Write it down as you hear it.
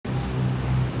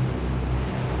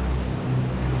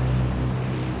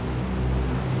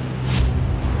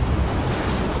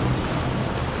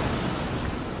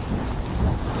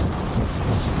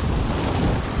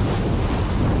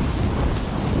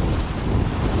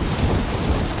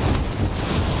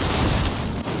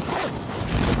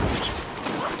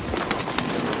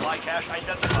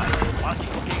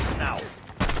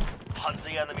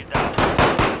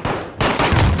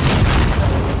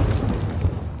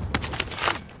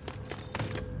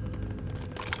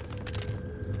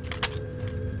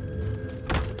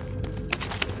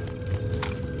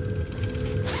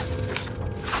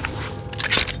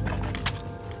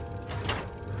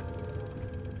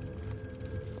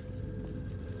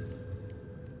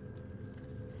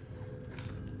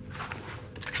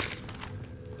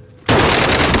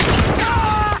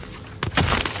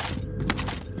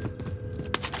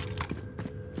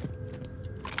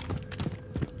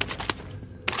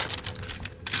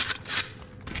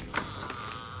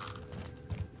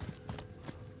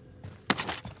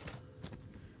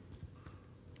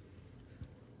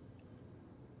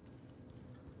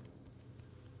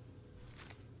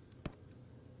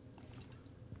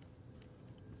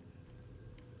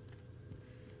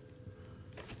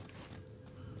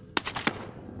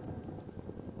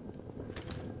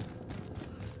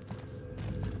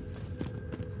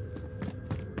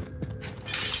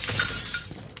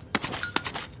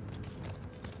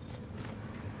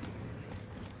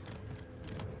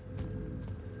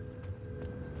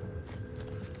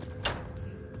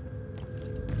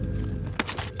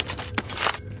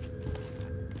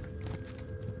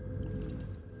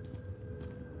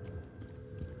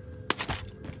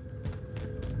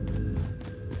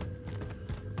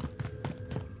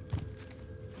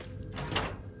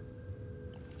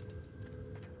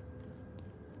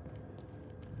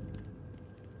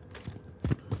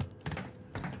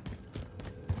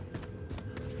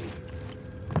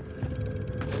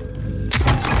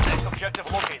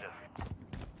Objective located.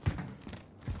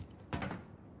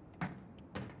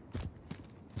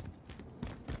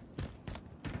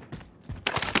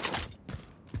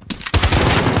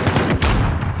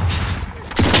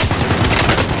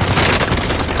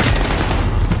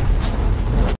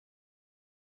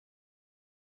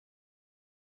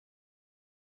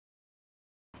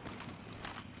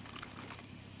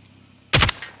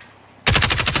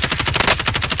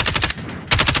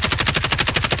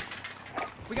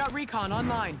 We got recon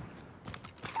online.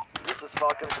 This is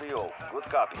Falcon 3-0. Good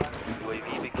copy.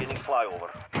 UAV beginning flyover.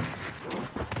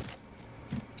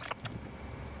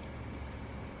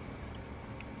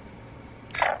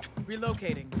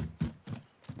 Relocating.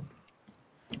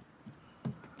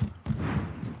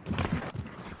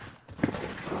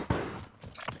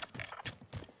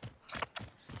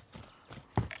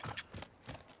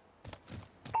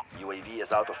 UAV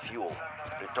is out of fuel.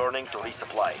 Returning to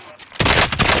resupply.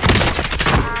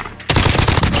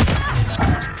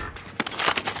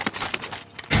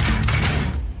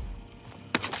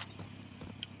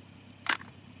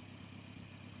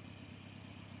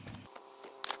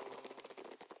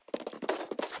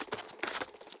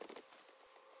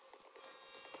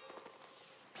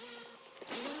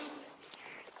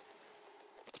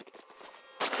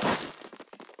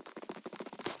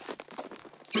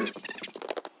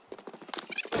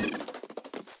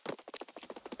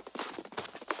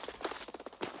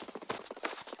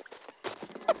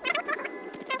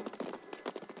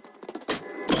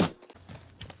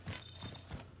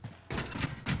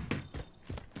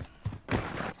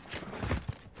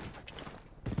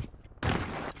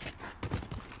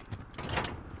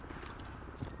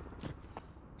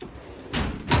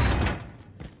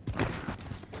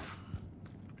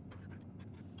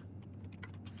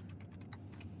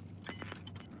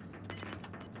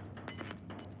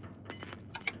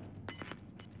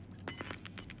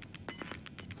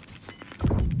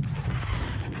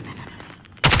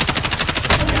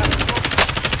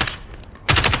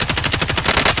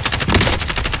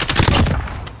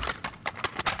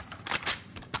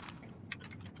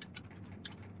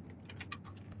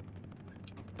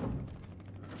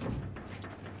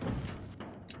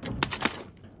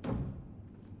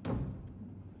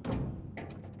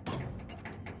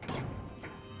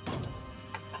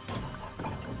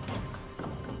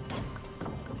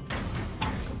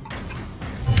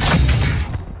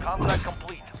 Contract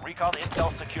complete. Recon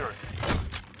intel secured.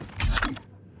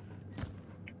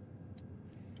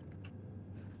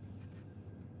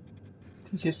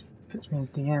 He just puts me in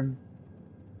DM.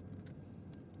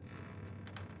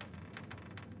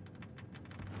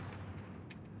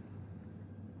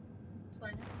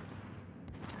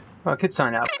 Well, I could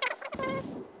sign up.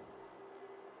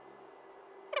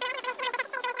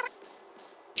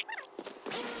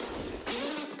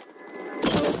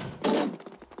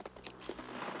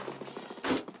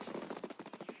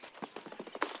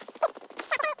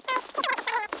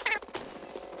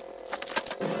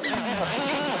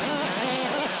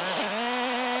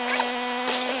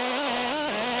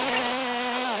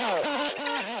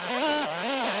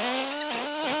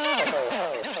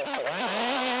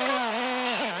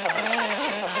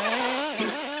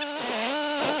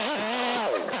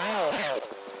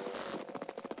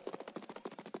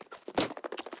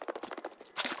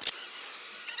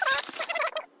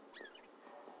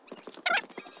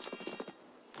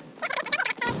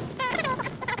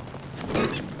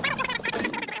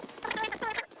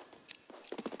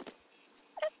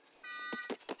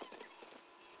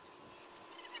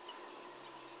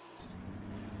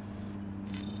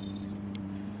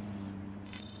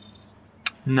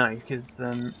 No, because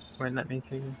won't let me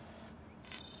through.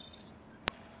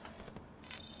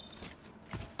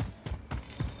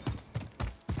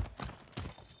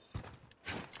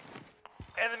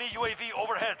 Enemy UAV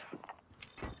overhead.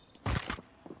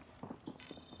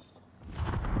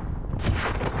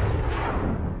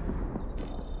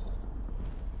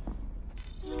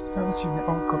 How would you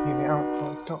copy it out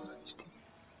for .ht?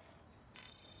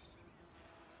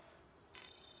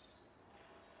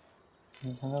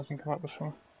 That hasn't come up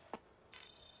before.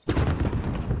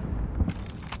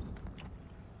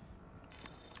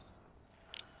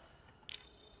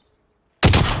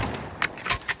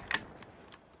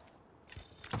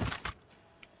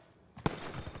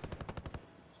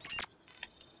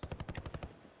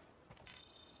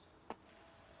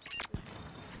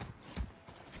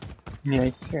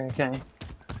 Yeah, okay.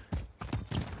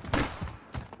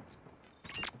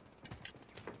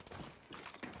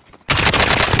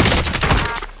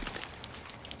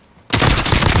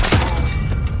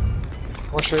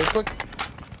 Watch your quick.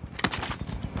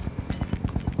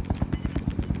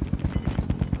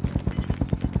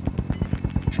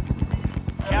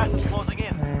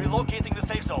 Relocating the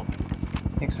safe zone.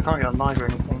 Yeah, 'cause I can't get online or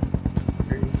anything.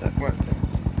 Through that work thing.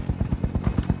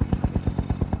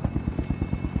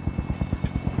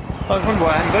 I was wondering why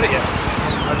I hadn't got it yet.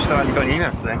 I just thought I hadn't got an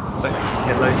email today. So I can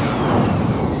get loads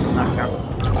on that account.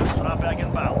 Drop back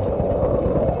inbound.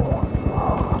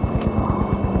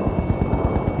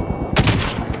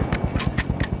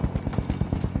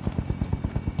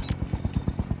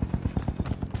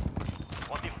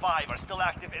 Are still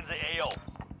active in the AO.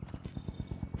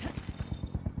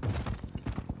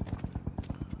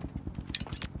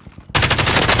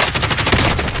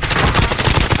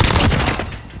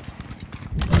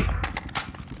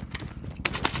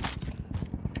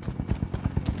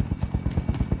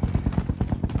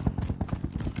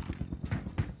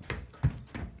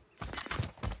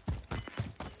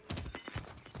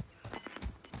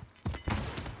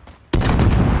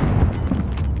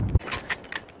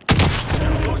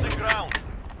 Losing ground.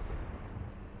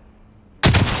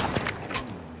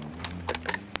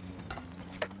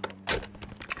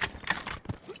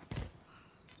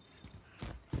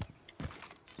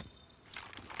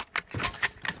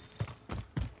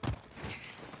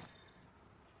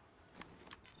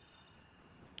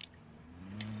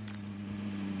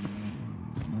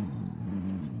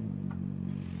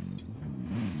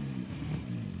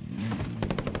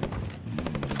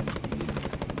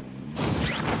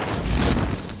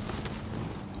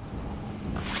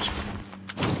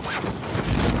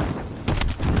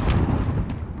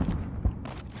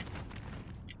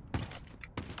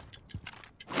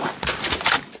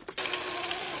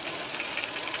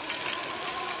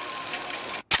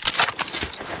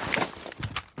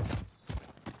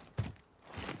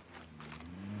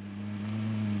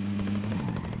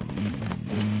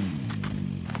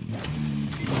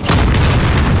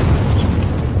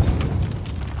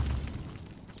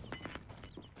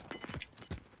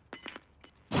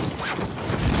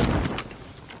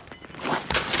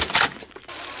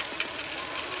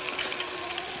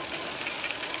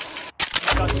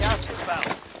 Got gas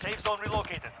inbound. Safe zone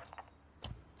relocated.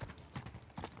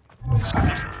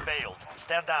 Mission failed.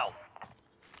 Stand down.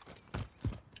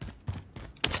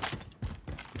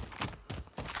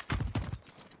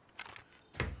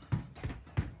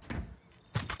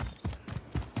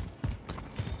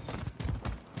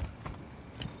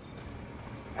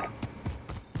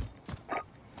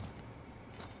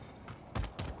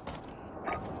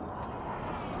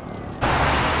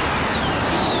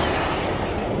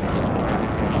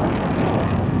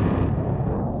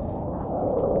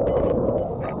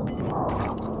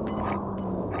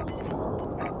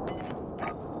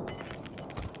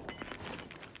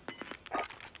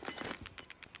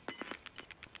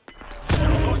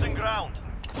 Losing ground.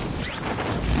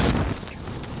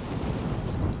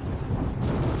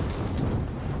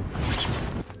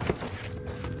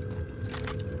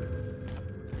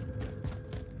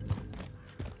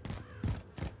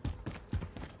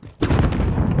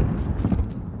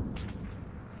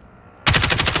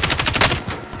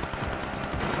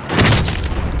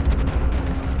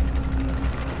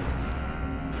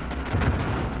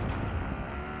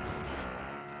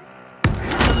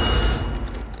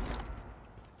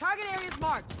 Target area is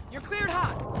marked. You're cleared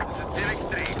hot. This is Derek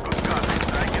 3. Good copy.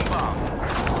 Strike inbound.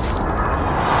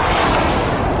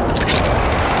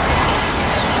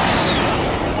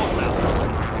 Almost now.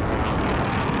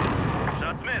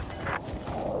 Shots missed.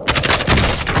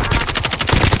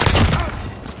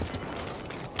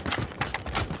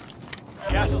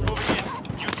 Gas is moving in.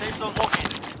 New safe zone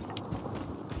located.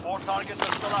 4 targets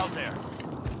are still out there.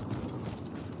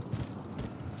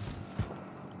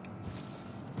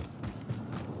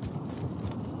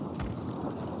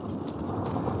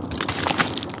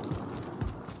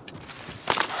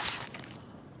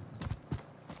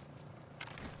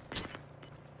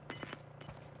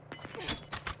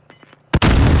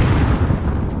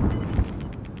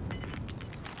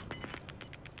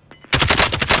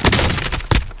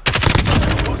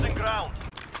 Losing ground.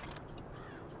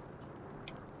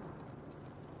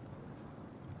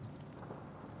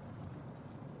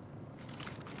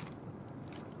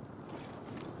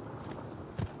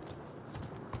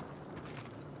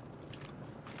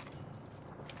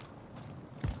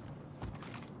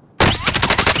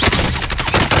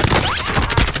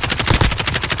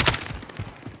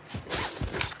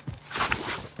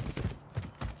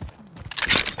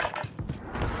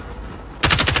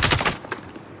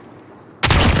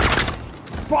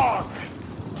 Fuck!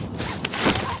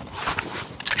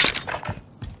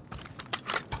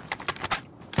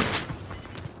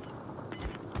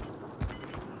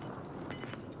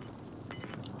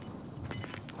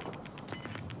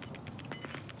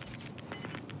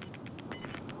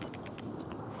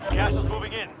 Gas is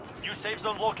moving in. New safe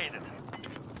zone located.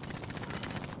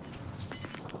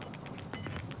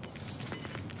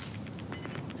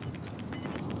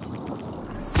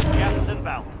 Gas is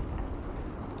inbound.